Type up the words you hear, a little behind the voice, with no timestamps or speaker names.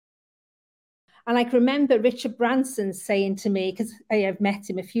And I can remember Richard Branson saying to me, because I have met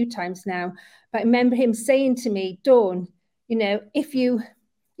him a few times now, but I remember him saying to me, Dawn, if you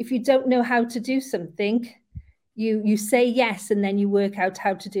don't know how to do something, you say yes and then you work out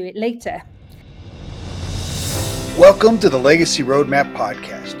how to do it later. Welcome to the Legacy Roadmap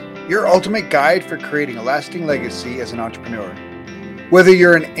Podcast, your ultimate guide for creating a lasting legacy as an entrepreneur. Whether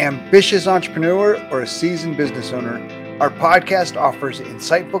you're an ambitious entrepreneur or a seasoned business owner, our podcast offers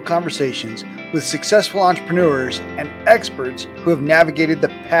insightful conversations with successful entrepreneurs and experts who have navigated the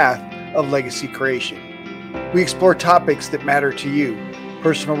path of legacy creation. We explore topics that matter to you: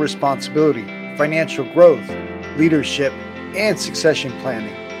 personal responsibility, financial growth, leadership, and succession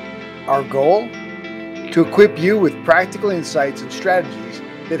planning. Our goal? To equip you with practical insights and strategies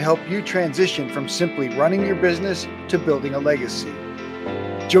that help you transition from simply running your business to building a legacy.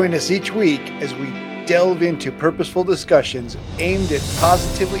 Join us each week as we delve into purposeful discussions aimed at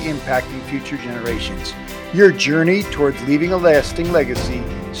positively impacting future generations. Your journey towards leaving a lasting legacy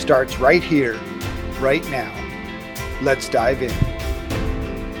starts right here, right now. Let's dive in.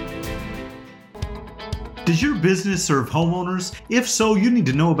 Does your business serve homeowners? If so, you need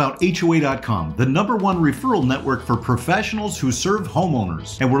to know about HOA.com, the #1 referral network for professionals who serve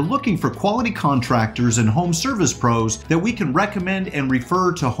homeowners. And we're looking for quality contractors and home service pros that we can recommend and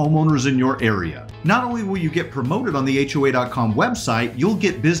refer to homeowners in your area. Not only will you get promoted on the HOA.com website, you'll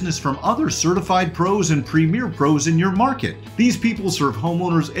get business from other certified pros and premier pros in your market. These people serve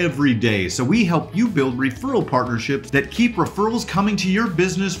homeowners every day, so we help you build referral partnerships that keep referrals coming to your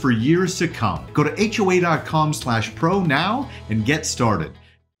business for years to come. Go to HOA.com/pro now and get started.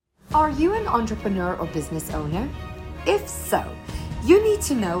 Are you an entrepreneur or business owner? If so, you need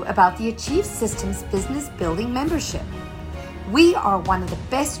to know about the Achieve Systems Business Building Membership. We are one of the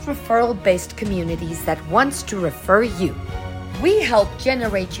best referral-based communities that wants to refer you. We help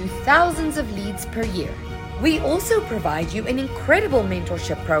generate you thousands of leads per year. We also provide you an incredible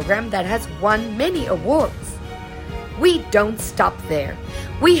mentorship program that has won many awards. We don't stop there.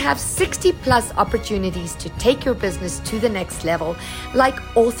 We have 60 plus opportunities to take your business to the next level, like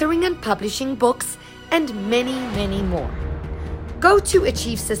authoring and publishing books and many, many more. Go to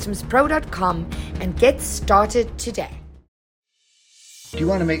achievesystemspro.com and get started today. Do you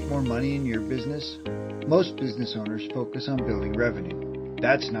want to make more money in your business? Most business owners focus on building revenue.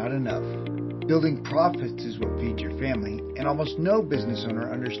 That's not enough. Building profits is what feeds your family, and almost no business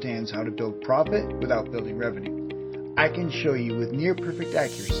owner understands how to build profit without building revenue. I can show you with near perfect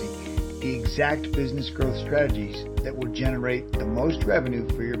accuracy the exact business growth strategies that will generate the most revenue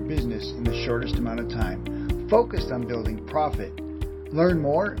for your business in the shortest amount of time, focused on building profit. Learn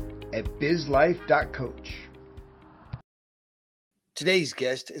more at bizlife.coach. Today's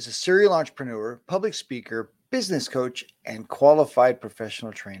guest is a serial entrepreneur, public speaker, business coach, and qualified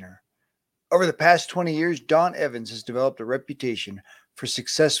professional trainer. Over the past 20 years, Dawn Evans has developed a reputation for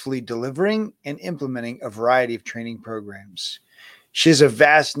successfully delivering and implementing a variety of training programs. She has a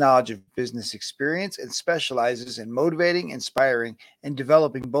vast knowledge of business experience and specializes in motivating, inspiring, and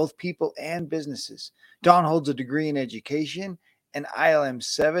developing both people and businesses. Dawn holds a degree in education, an ILM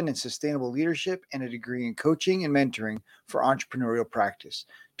 7 in sustainable leadership, and a degree in coaching and mentoring for entrepreneurial practice.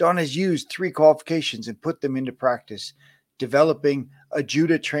 Dawn has used 3 qualifications and put them into practice, developing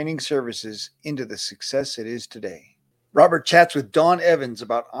Ajuda Training Services into the success it is today. Robert chats with Dawn Evans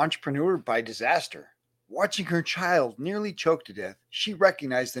about entrepreneur by disaster. Watching her child nearly choke to death, she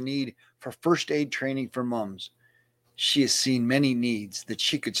recognized the need for first aid training for moms. She has seen many needs that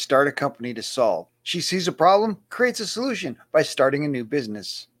she could start a company to solve. She sees a problem, creates a solution by starting a new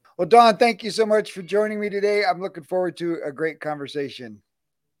business. Well, Dawn, thank you so much for joining me today. I'm looking forward to a great conversation.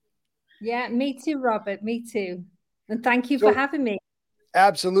 Yeah, me too, Robert. Me too. And thank you for having me.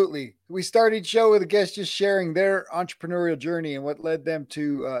 Absolutely. We started the show with a guest just sharing their entrepreneurial journey and what led them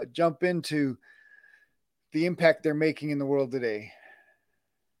to jump into the impact they're making in the world today.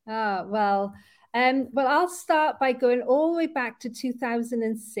 Well, I'll start by going all the way back to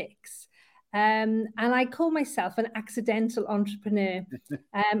 2006. And I call myself an accidental entrepreneur.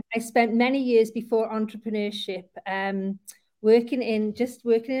 I spent many years before entrepreneurship working in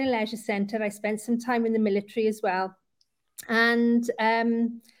a leisure centre. I spent some time in the military as well. And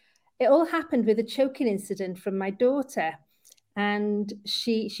it all happened with a choking incident from my daughter. And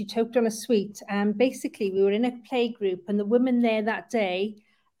she choked on a sweet. And basically, we were in a play group, and the woman there that day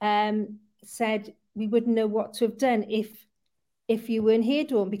said we wouldn't know what to have done if you weren't here,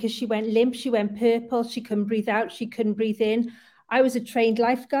 Dawn, because she went limp, she went purple, she couldn't breathe out, she couldn't breathe in. I was a trained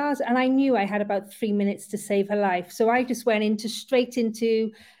lifeguard, and I knew I had about 3 minutes to save her life. So I just went straight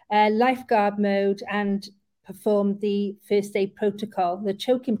into lifeguard mode and performed the first aid protocol, the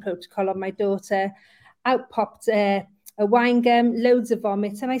choking protocol on my daughter. Out popped a wine gum, loads of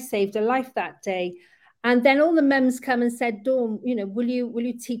vomit, and I saved her life that day. And then all the mums come and said, Dawn, you know, will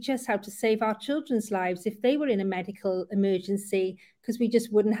you teach us how to save our children's lives if they were in a medical emergency? Because we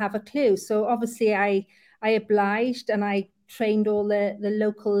just wouldn't have a clue. So obviously I obliged, and I trained all the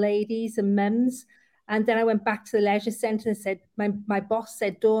local ladies and mums. And then I went back to the leisure centre and said, my boss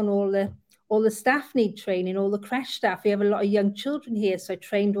said, Dawn, all the staff need training, all the creche staff. We have a lot of young children here, so I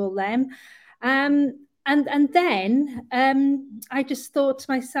trained all them. And then I just thought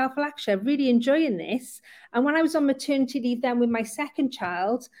to myself, well, actually, I'm really enjoying this. And when I was on maternity leave then with my second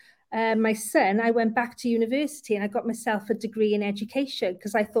child, my son, I went back to university and I got myself a degree in education,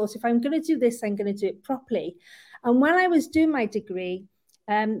 because I thought, if I'm going to do this, I'm going to do it properly. And when I was doing my degree,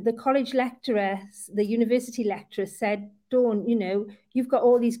 the college lecturer, the university lecturer said, Dawn, you know, you've got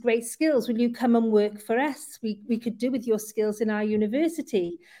all these great skills. Will you come and work for us? We could do with your skills in our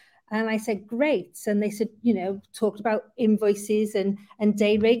university. And I said, great. And they said, you know, talked about invoices and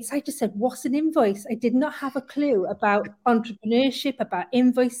day rates. I just said, what's an invoice? I did not have a clue about entrepreneurship, about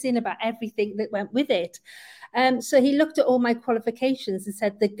invoicing, about everything that went with it. So he looked at all my qualifications and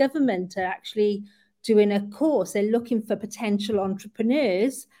said, the government are actually doing a course. They're looking for potential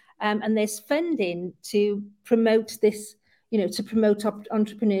entrepreneurs, and there's funding to promote this, you know, to promote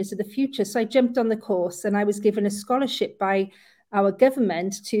entrepreneurs of the future. So I jumped on the course, and I was given a scholarship by our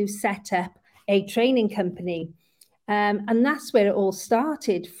government to set up a training company. And that's where it all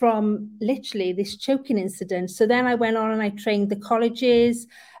started, from literally this choking incident. So then I went on and I trained the colleges,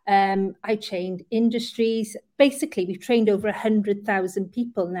 I trained industries. Basically, we've trained over 100,000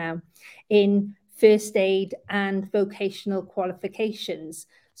 people now in first aid and vocational qualifications.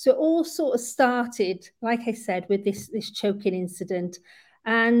 So it all sort of started, like I said, with this choking incident.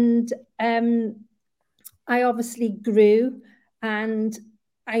 And I obviously grew. And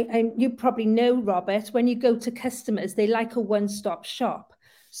you probably know, Robert, when you go to customers, they like a one-stop shop.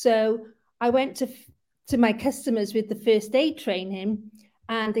 So I went to my customers with the first aid training,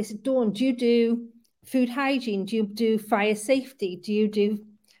 and they said, Dawn, do you do food hygiene? Do you do fire safety? Do you do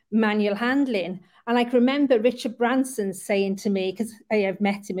manual handling? And I can remember Richard Branson saying to me, because I have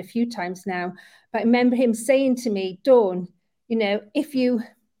met him a few times now, but I remember him saying to me, Dawn, you know, if you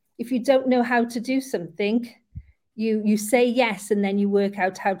don't know how to do something, you say yes, and then you work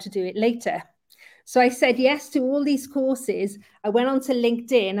out how to do it later. So I said yes to all these courses. I went onto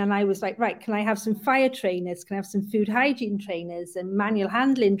LinkedIn and I was like, right, can I have some fire trainers? Can I have some food hygiene trainers and manual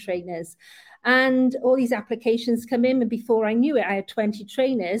handling trainers? And all these applications come in. And before I knew it, I had 20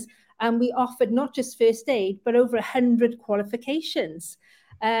 trainers, and we offered not just first aid, but over 100 qualifications.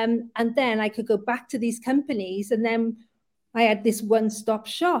 And then I could go back to these companies, and then I had this one-stop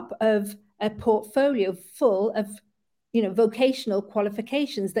shop of a portfolio full of, you know, vocational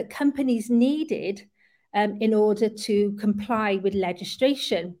qualifications that companies needed in order to comply with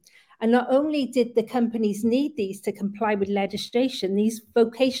legislation. And not only did the companies need these to comply with legislation, these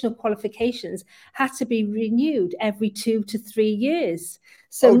vocational qualifications had to be renewed every 2 to 3 years.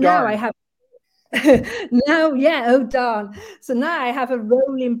 So now I have So now I have a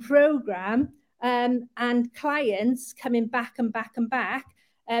rolling program, and clients coming back and back and back,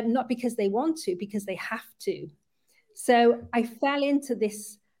 not because they want to, because they have to. So I fell into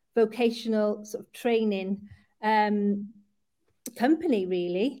this vocational sort of training company,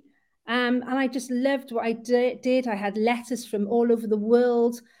 really. And I just loved what I did. I had letters from all over the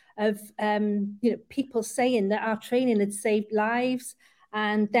world of people saying that our training had saved lives.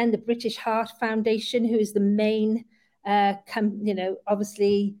 And then the British Heart Foundation, who is the main,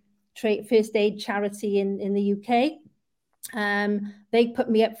 obviously first aid charity in the UK, they put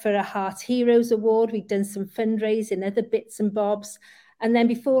me up for a Heart Heroes Award. We'd done some fundraising, other bits and bobs. And then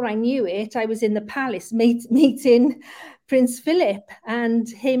before I knew it, I was in the palace meeting Prince Philip, and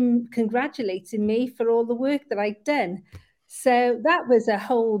him congratulating me for all the work that I'd done. So that was a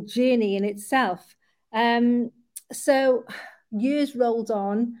whole journey in itself. So years rolled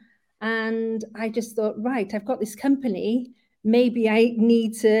on, and I just thought, right, I've got this company. Maybe I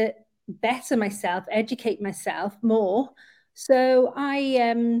need to better myself, educate myself more. So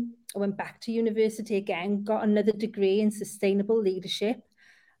I went back to university again, got another degree in sustainable leadership,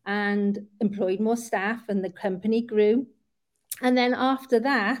 and employed more staff, and the company grew. And then after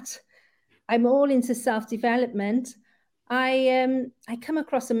that, I'm all into self-development. I come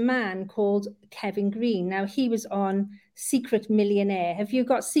across a man called Kevin Green. Now, he was on Secret Millionaire. Have you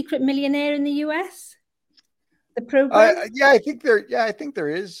got Secret Millionaire in the US? The program? I think there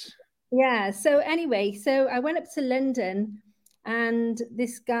is. Yeah. So anyway, so I went up to London, and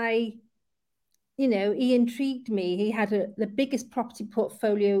this guy, he intrigued me. He had the biggest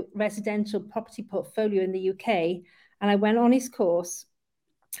residential property portfolio in the UK. And I went on his course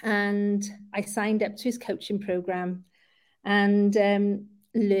and I signed up to his coaching program and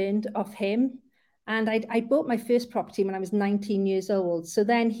learned of him. And I bought my first property when I was 19 years old. So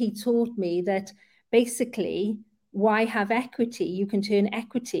then he taught me that basically, why have equity? You can turn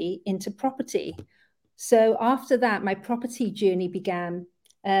equity into property. So after that, my property journey began.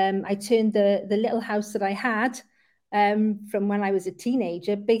 I turned the little house that I had from when I was a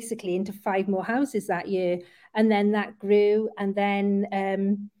teenager basically into 5 more houses that year. And then that grew. And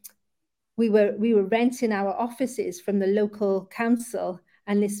then we were renting our offices from the local council.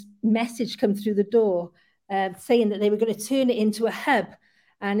 And this message came through the door saying that they were going to turn it into a hub.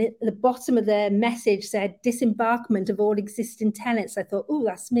 And at the bottom of the message said disembarkment of all existing tenants. I thought, oh,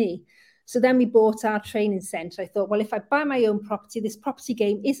 that's me. So then we bought our training centre. I thought, well, if I buy my own property, this property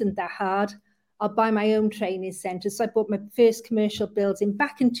game isn't that hard. I'll buy my own training centre. So I bought my first commercial building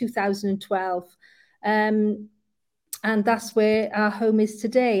back in 2012. And that's where our home is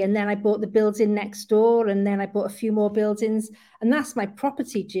today. And then I bought the building next door, and then I bought a few more buildings. And that's my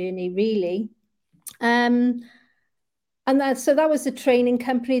property journey, really. So that was the training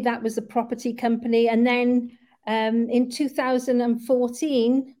company. That was the property company. And then in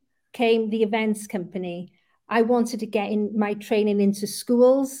 2014, came the events company. I wanted to get in my training into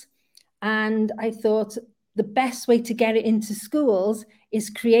schools, and I thought the best way to get it into schools is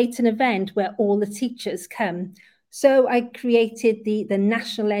create an event where all the teachers come. So I created the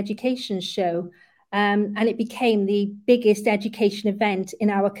National Education Show, and it became the biggest education event in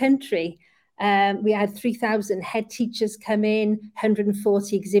our country. We had 3,000 head teachers come in,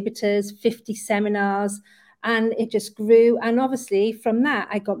 140 exhibitors, 50 seminars, and it just grew. And obviously from that,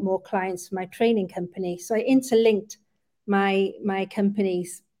 I got more clients for my training company. So I interlinked my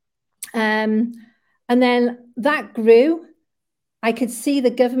companies. And then that grew. I could see the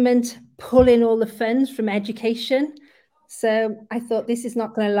government pulling all the funds from education. So I thought, this is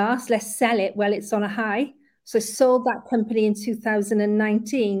not going to last. Let's sell it while it's on a high. So I sold that company in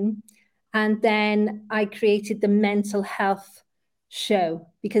 2019. And then I created the mental health show,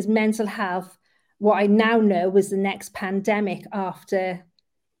 because mental health, what I now know, was the next pandemic after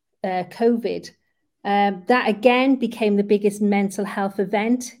COVID. That again became the biggest mental health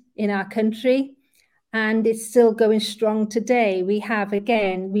event in our country, and it's still going strong today. We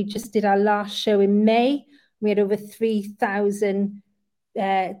just did our last show in May. We had over 3,000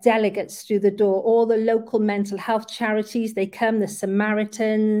 delegates through the door. All the local mental health charities, they come, the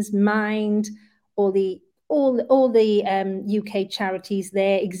Samaritans, Mind, all the UK charities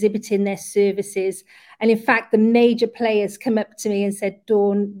there exhibiting their services. And in fact, the major players come up to me and said,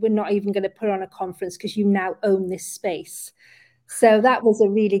 Dawn, we're not even going to put on a conference because you now own this space. So that was a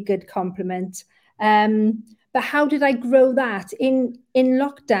really good compliment. But how did I grow that? In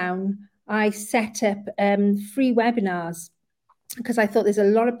lockdown, I set up free webinars, because I thought there's a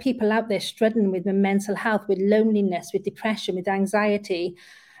lot of people out there struggling with mental health, with loneliness, with depression, with anxiety.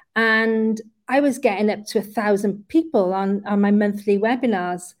 And I was getting up to 1,000 people on my monthly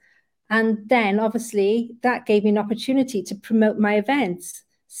webinars. And then obviously that gave me an opportunity to promote my events.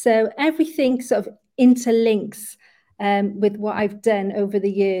 So everything sort of interlinks with what I've done over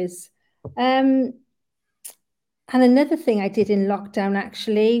the years. And another thing I did in lockdown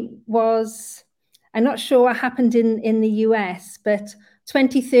actually was, I'm not sure what happened in the US, but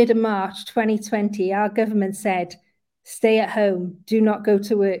 23rd of March, 2020, our government said, stay at home, do not go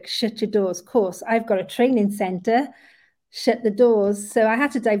to work, shut your doors. Of course, I've got a training centre, shut the doors. So I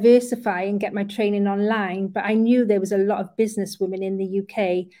had to diversify and get my training online, but I knew there was a lot of business women in the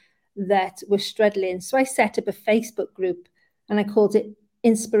UK that were struggling. So I set up a Facebook group and I called it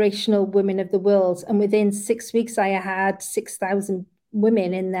Inspirational Women of the World. And within 6 weeks, I had 6,000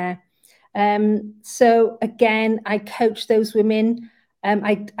 women in there. So again, I coached those women.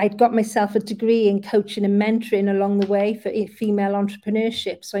 I'd got myself a degree in coaching and mentoring along the way for female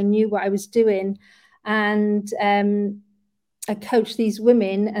entrepreneurship. So I knew what I was doing. And I coached these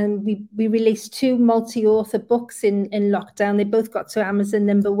women, and we released 2 multi-author books in lockdown. They both got to Amazon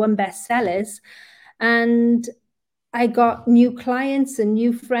 #1 bestsellers. And I got new clients and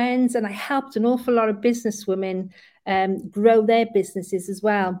new friends, and I helped an awful lot of business women grow their businesses as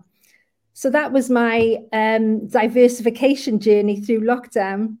well. So that was my diversification journey through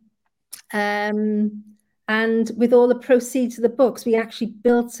lockdown. And with all the proceeds of the books, we actually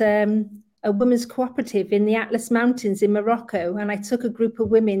built a women's cooperative in the Atlas Mountains in Morocco. And I took a group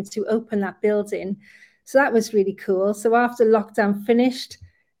of women to open that building. So that was really cool. So after lockdown finished,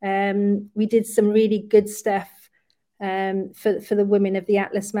 we did some really good stuff for the women of the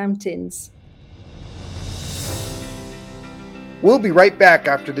Atlas Mountains. We'll be right back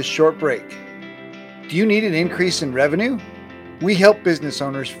after this short break. Do you need an increase in revenue? We help business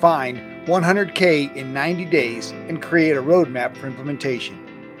owners find 100K in 90 days and create a roadmap for implementation.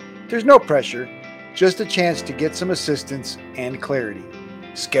 There's no pressure, just a chance to get some assistance and clarity.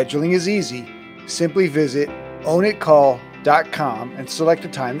 Scheduling is easy. Simply visit ownitcall.com and select a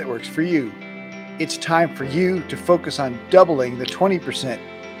time that works for you. It's time for you to focus on doubling the 20%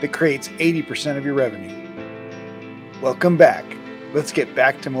 that creates 80% of your revenue. Welcome back. Let's get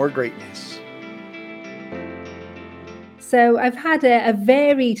back to more greatness. So I've had a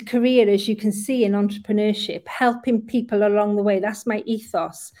varied career, as you can see, in entrepreneurship, helping people along the way. That's my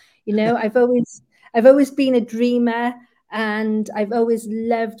ethos. You know, I've always been a dreamer, and I've always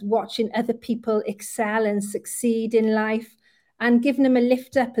loved watching other people excel and succeed in life, and giving them a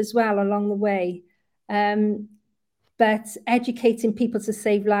lift up as well along the way. But educating people to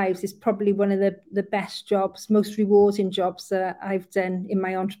save lives is probably one of the best jobs, most rewarding jobs that I've done in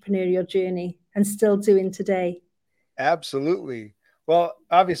my entrepreneurial journey and still doing today. Absolutely. Well,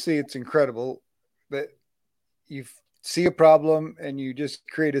 obviously it's incredible that you see a problem and you just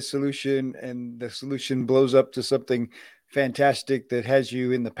create a solution, and the solution blows up to something fantastic that has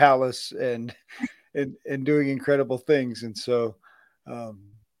you in the palace and doing incredible things. And so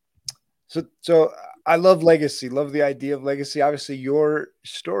I love legacy, love the idea of legacy. Obviously your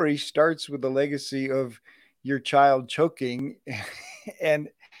story starts with the legacy of your child choking. And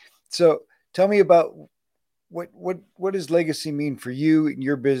so tell me about what does legacy mean for you and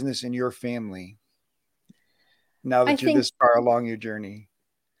your business and your family now that you're this far along your journey?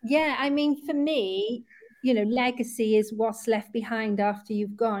 Yeah, I mean, for me, you know, legacy is what's left behind after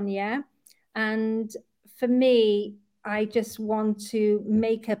you've gone, yeah? And for me, I just want to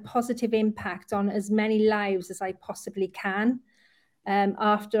make a positive impact on as many lives as I possibly can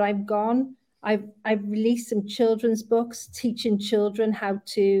after I've gone. I've released some children's books teaching children how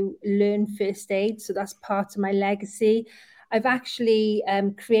to learn first aid. So that's part of my legacy. I've actually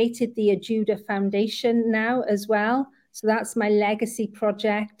created the Ajuda Foundation now as well. So that's my legacy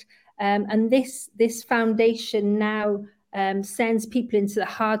project. And this foundation now sends people into the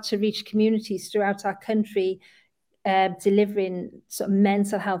hard to reach communities throughout our country, delivering sort of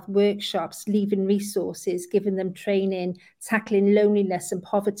mental health workshops, leaving resources, giving them training, tackling loneliness and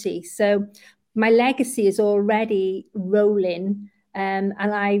poverty. So my legacy is already rolling, and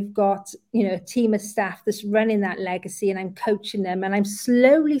I've got, you know, a team of staff that's running that legacy, and I'm coaching them, and I'm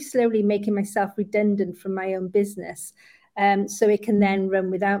slowly making myself redundant from my own business, so it can then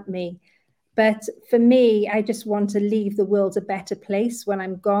run without me. But for me, I just want to leave the world a better place when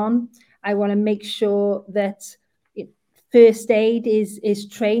I'm gone. I want to make sure that first aid is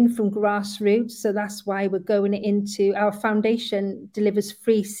trained from grassroots. So that's why we're going into our foundation delivers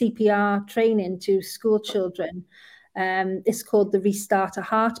free CPR training to school children. It's called the Restart a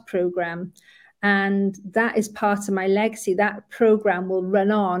Heart program. And that is part of my legacy. That program will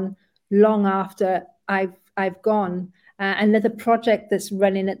run on long after I've gone. Another project that's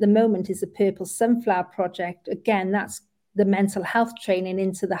running at the moment is the Purple Sunflower Project. Again, that's the mental health training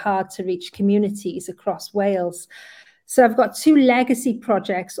into the hard to reach communities across Wales. So I've got 2 legacy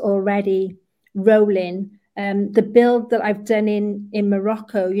projects already rolling. The build that I've done in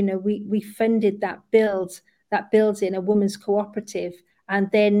Morocco, you know, we funded that building, a women's cooperative.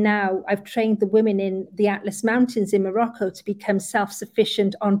 And then now I've trained the women in the Atlas Mountains in Morocco to become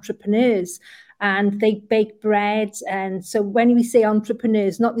self-sufficient entrepreneurs. And they bake bread. And so when we say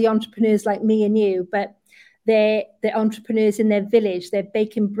entrepreneurs, not the entrepreneurs like me and you, but they're entrepreneurs in their village. They're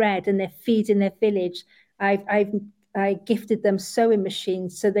baking bread and they're feeding their village. I gifted them sewing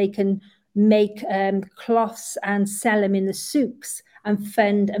machines so they can make cloths and sell them in the souks and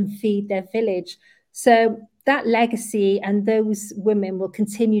fund and feed their village. So that legacy and those women will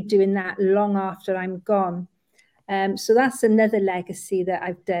continue doing that long after I'm gone. So that's another legacy that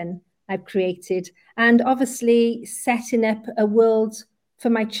I've created. And obviously setting up a world for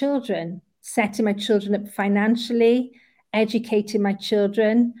my children, setting my children up financially, educating my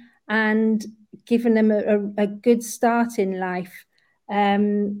children, and giving them a good start in life.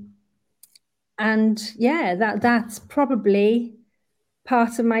 And yeah, that's probably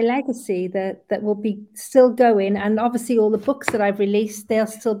part of my legacy that will be still going. And obviously all the books that I've released, they'll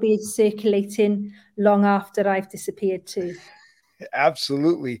still be circulating long after I've disappeared too.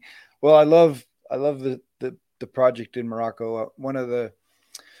 Absolutely. Well, I love the project in Morocco.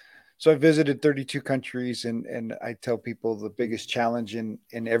 So I visited 32 countries, and I tell people the biggest challenge in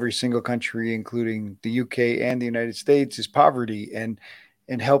every single country, including the UK and the United States, is poverty, and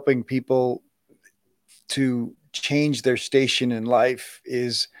helping people to change their station in life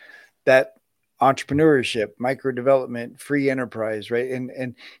is that entrepreneurship, micro development, free enterprise, right?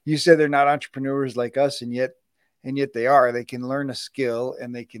 And you said they're not entrepreneurs like us, and yet they are. They can learn a skill,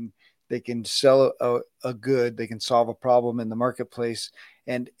 and they can sell a good, they can solve a problem in the marketplace,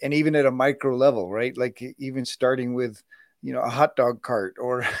 and even at a micro level, right? Like even starting with, a hot dog cart,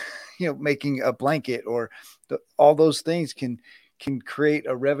 or making a blanket, or all those things can create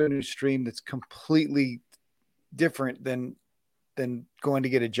a revenue stream that's completely different than going to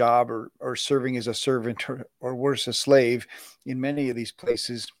get a job, or serving as a servant, or worse, a slave in many of these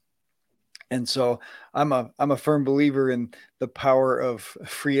places. And so I'm a firm believer in the power of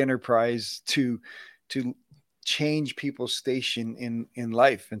free enterprise to change people's station in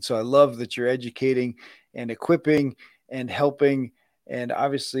life. And so I love that you're educating and equipping and helping. And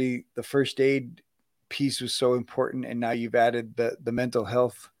obviously the first aid piece was so important. And now you've added the mental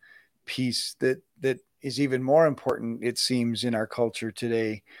health piece that is even more important, it seems, in our culture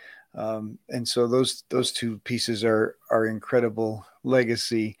today. And so those two pieces are incredible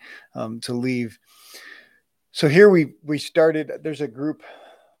legacy to leave. So here we started. There's a group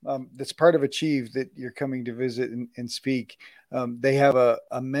that's part of Achieve that you're coming to visit and speak. They have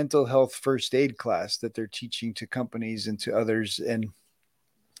a mental health first aid class that they're teaching to companies and to others,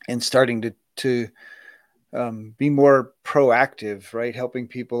 and starting to be more proactive, right? Helping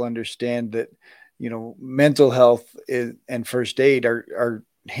people understand that, mental health and first aid are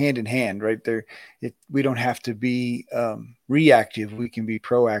hand in hand, right? We don't have to be reactive. We can be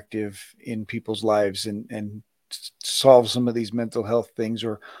proactive in people's lives and solve some of these mental health things,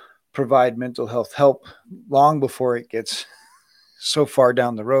 or provide mental health help long before it gets so far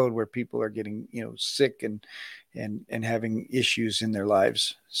down the road where people are getting, sick and having issues in their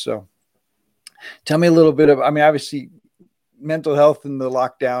lives. So tell me a little bit obviously mental health and the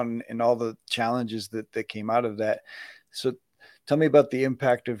lockdown and all the challenges that came out of that. So tell me about the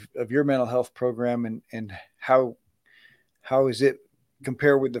impact of your mental health program, and how is it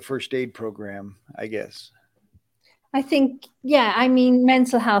compare with the first aid program, I guess? I think,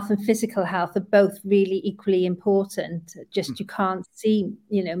 mental health and physical health are both really equally important. Just you can't see,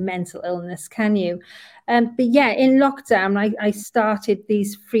 mental illness, can you? But in lockdown, I started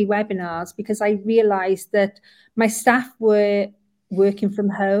these free webinars because I realized that my staff were working from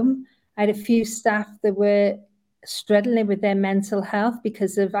home. I had a few staff that were struggling with their mental health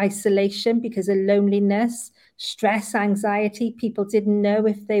because of isolation, because of loneliness, stress, anxiety. People didn't know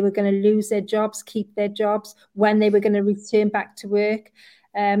if they were going to lose their jobs, keep their jobs, when they were going to return back to work.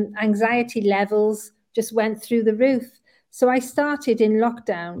 Anxiety levels just went through the roof. So I started in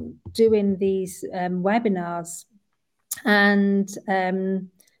lockdown doing these webinars, and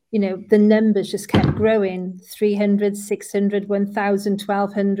the numbers just kept growing: 300, 600, 1,000,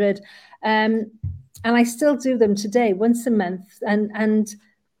 1,200. And I still do them today, once a month. And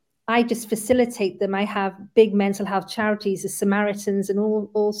I just facilitate them. I have big mental health charities, the Samaritans, and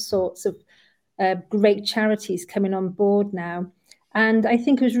all sorts of great charities coming on board now. And I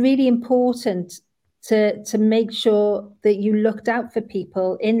think it was really important to make sure that you looked out for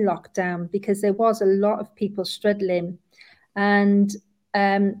people in lockdown, because there was a lot of people struggling. And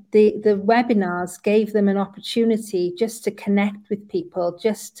the webinars gave them an opportunity just to connect with people,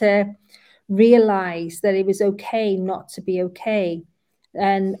 just to realize that it was okay not to be okay.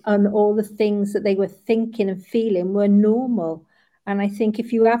 And all the things that they were thinking and feeling were normal. And I think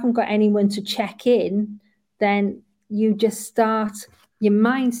if you haven't got anyone to check in, then you just your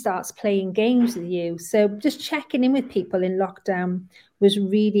mind starts playing games with you. So just checking in with people in lockdown was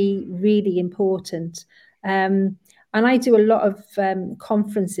really, really important. And I do a lot of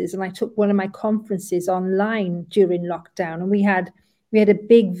conferences, and I took one of my conferences online during lockdown, and we had a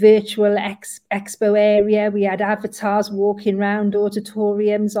big virtual expo area. We had avatars walking around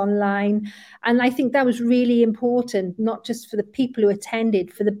auditoriums online. And I think that was really important, not just for the people who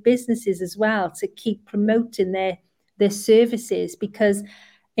attended, for the businesses as well, to keep promoting their services, because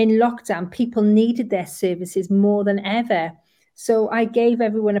in lockdown, people needed their services more than ever. So I gave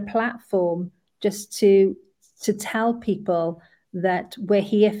everyone a platform just to tell people that we're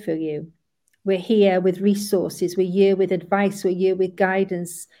here for you. We're here with resources. We're here with advice. We're here with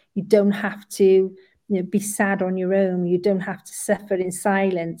guidance. You don't have to be sad on your own. You don't have to suffer in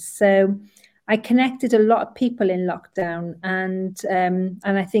silence. So I connected a lot of people in lockdown, and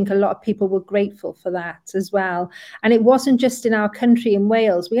I think a lot of people were grateful for that as well. And it wasn't just in our country in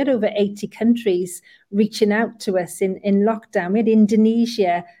Wales. We had over 80 countries reaching out to us in lockdown. We had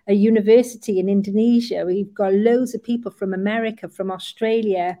Indonesia, a university in Indonesia. We've got loads of people from America, from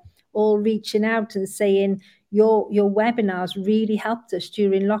Australia, all reaching out and saying, your webinars really helped us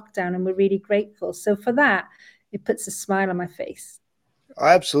during lockdown, and we're really grateful. So for that, it puts a smile on my face.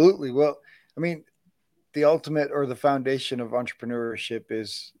 Absolutely. Well, I mean, the ultimate or the foundation of entrepreneurship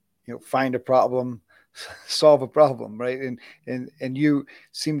is, find a problem, solve a problem, right? And you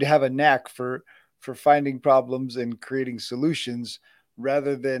seem to have a knack for finding problems and creating solutions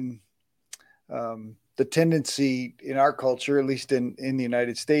rather than the tendency in our culture, at least in the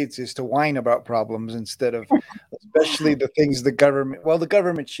United States, is to whine about problems instead of, especially the things the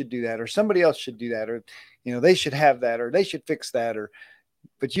government should do that, or somebody else should do that, or, they should have that, or they should fix that,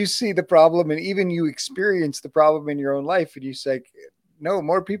 but you see the problem and even you experience the problem in your own life and you say, no,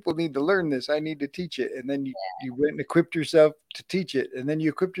 more people need to learn this. I need to teach it. And then you went and equipped yourself to teach it. And then you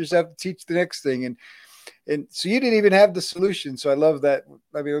equipped yourself to teach the next thing. And so you didn't even have the solution. So I love that.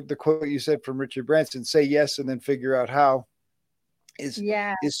 I mean, the quote you said from Richard Branson, say yes and then figure out how, is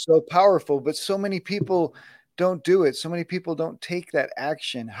so powerful. But so many people don't do it. So many people don't take that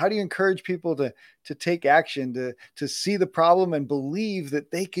action. How do you encourage people to take action, to see the problem and believe that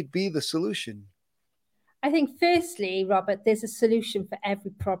they could be the solution? I think firstly, Robert, there's a solution for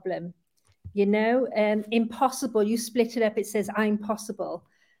every problem. Impossible, you split it up, it says I'm possible.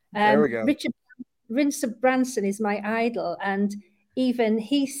 There we go. Richard Branson is my idol, and even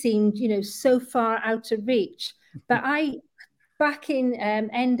he seemed, so far out of reach. But back in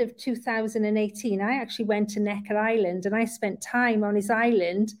end of 2018, I actually went to Necker Island and I spent time on his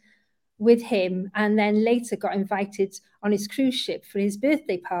island with him, and then later got invited on his cruise ship for his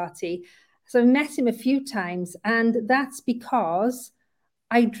birthday party. So I met him a few times, and that's because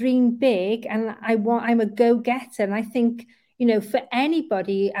I dream big and I'm a go-getter. And I think, for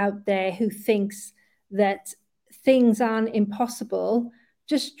anybody out there who thinks that things aren't impossible,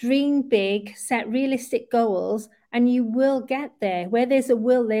 just dream big, set realistic goals, and you will get there. Where there's a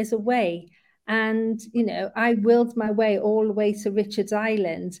will, there's a way. And, I willed my way all the way to Richard's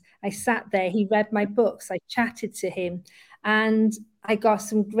Island. I sat there, he read my books, I chatted to him, and I got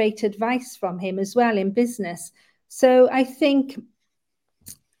some great advice from him as well in business. So I think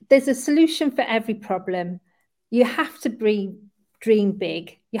there's a solution for every problem. You have to dream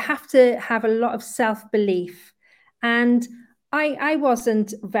big. You have to have a lot of self-belief. And I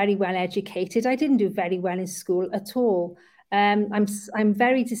wasn't very well educated. I didn't do very well in school at all. I'm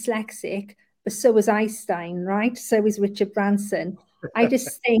very dyslexic, but so was Einstein, right? So was Richard Branson. I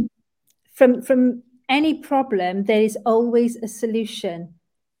just think from any problem, there is always a solution.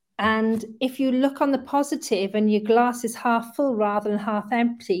 And if you look on the positive and your glass is half full rather than half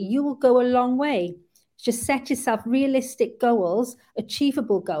empty, you will go a long way. Just set yourself realistic goals,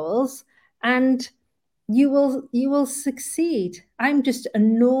 achievable goals, and you will succeed. I'm just a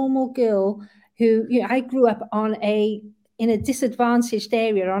normal girl who, I grew up in a disadvantaged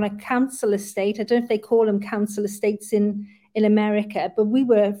area on a council estate. I don't know if they call them council estates in America, but we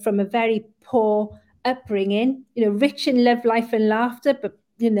were from a very poor upbringing, rich in love, life and laughter, but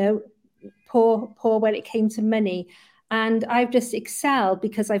poor when it came to money. And I've just excelled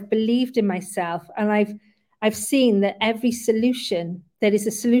because I've believed in myself, and I've seen that there is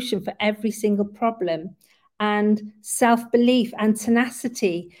a solution for every single problem, and self-belief and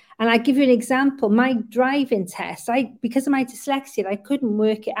tenacity. And I give you an example, my driving test, because of my dyslexia, I couldn't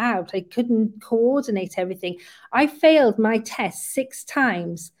work it out. I couldn't coordinate everything. I failed my test 6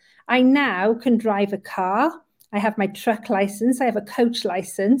 times. I now can drive a car. I have my truck license. I have a coach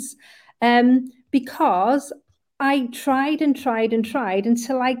license, because I tried and tried and tried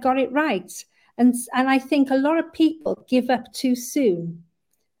until I got it right. And I think a lot of people give up too soon.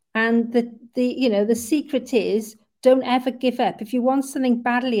 And the secret is, don't ever give up. If you want something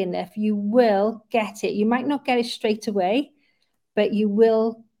badly enough, you will get it. You might not get it straight away, but you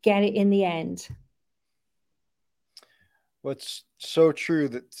will get it in the end. What's so true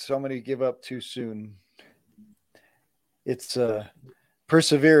that so many give up too soon. It's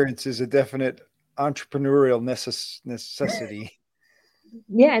perseverance is a definite entrepreneurial necessity.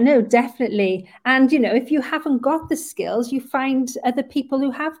 Yeah, no, definitely. And, if you haven't got the skills, you find other people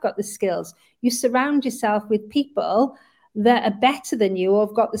who have got the skills. You surround yourself with people that are better than you or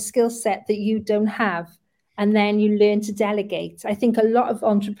have got the skill set that you don't have. And then you learn to delegate. I think a lot of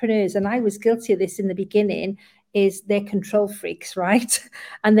entrepreneurs, and I was guilty of this in the beginning, is they're control freaks, right?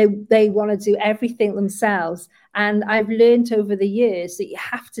 And they want to do everything themselves. And I've learned over the years that you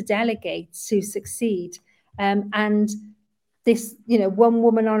have to delegate to succeed. And this, one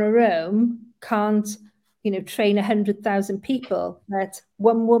woman on her own can't, train 100,000 people, but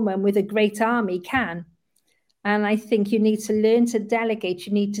one woman with a great army can. And I think you need to learn to delegate.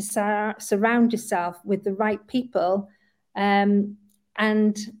 You need to surround yourself with the right people, and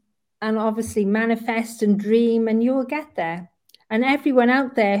obviously manifest and dream, and you will get there. And everyone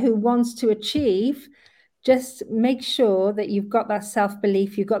out there who wants to achieve, just make sure that you've got that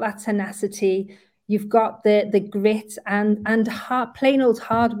self-belief, you've got that tenacity, you've got the grit and plain old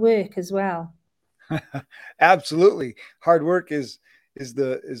hard work as well. Absolutely. Hard work is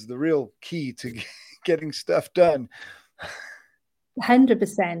the real key to getting stuff done.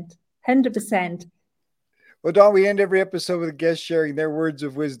 100%. 100%. Well, Dawn, we end every episode with a guest sharing their words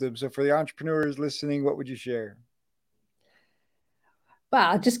of wisdom. So for the entrepreneurs listening, what would you share?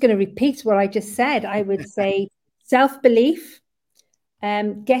 Well, I'm just going to repeat what I just said. I would say self-belief,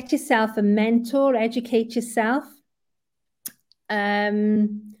 get yourself a mentor, educate yourself,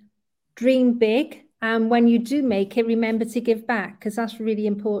 dream big. And when you do make it, remember to give back, because that's really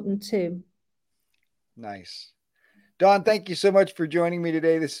important too. Nice. Dawn, thank you so much for joining me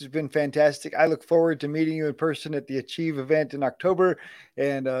today. This has been fantastic. I look forward to meeting you in person at the Achieve event in October,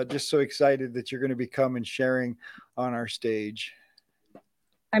 and just so excited that you're going to be coming sharing on our stage.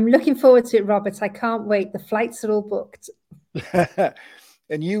 I'm looking forward to it, Robert. I can't wait. The flights are all booked.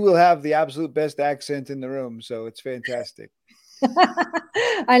 And you will have the absolute best accent in the room, so it's fantastic.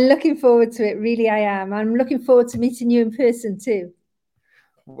 I'm looking forward to it. Really, I am. I'm looking forward to meeting you in person too.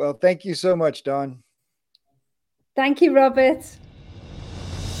 Well, thank you so much, Dawn. Thank you, Robert.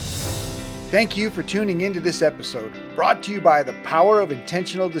 Thank you for tuning into this episode, brought to you by the power of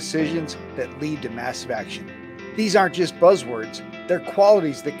intentional decisions that lead to massive action. These aren't just buzzwords, they're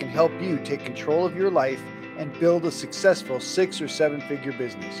qualities that can help you take control of your life and build a successful 6 or 7 figure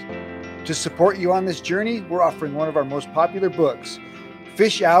business. To support you on this journey, we're offering one of our most popular books,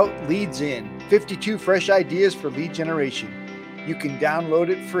 Fish Out, Leads In, 52 Fresh Ideas for Lead Generation. You can download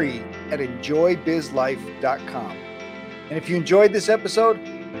it free at enjoybizlife.com. And if you enjoyed this episode,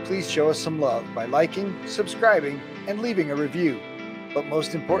 please show us some love by liking, subscribing, and leaving a review. But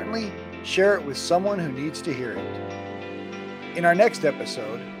most importantly, share it with someone who needs to hear it. In our next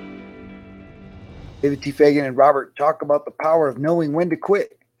episode, David T. Fagan and Robert talk about the power of knowing when to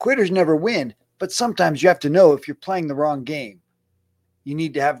quit. Quitters never win, but sometimes you have to know if you're playing the wrong game. You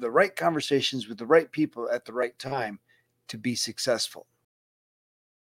need to have the right conversations with the right people at the right time to be successful.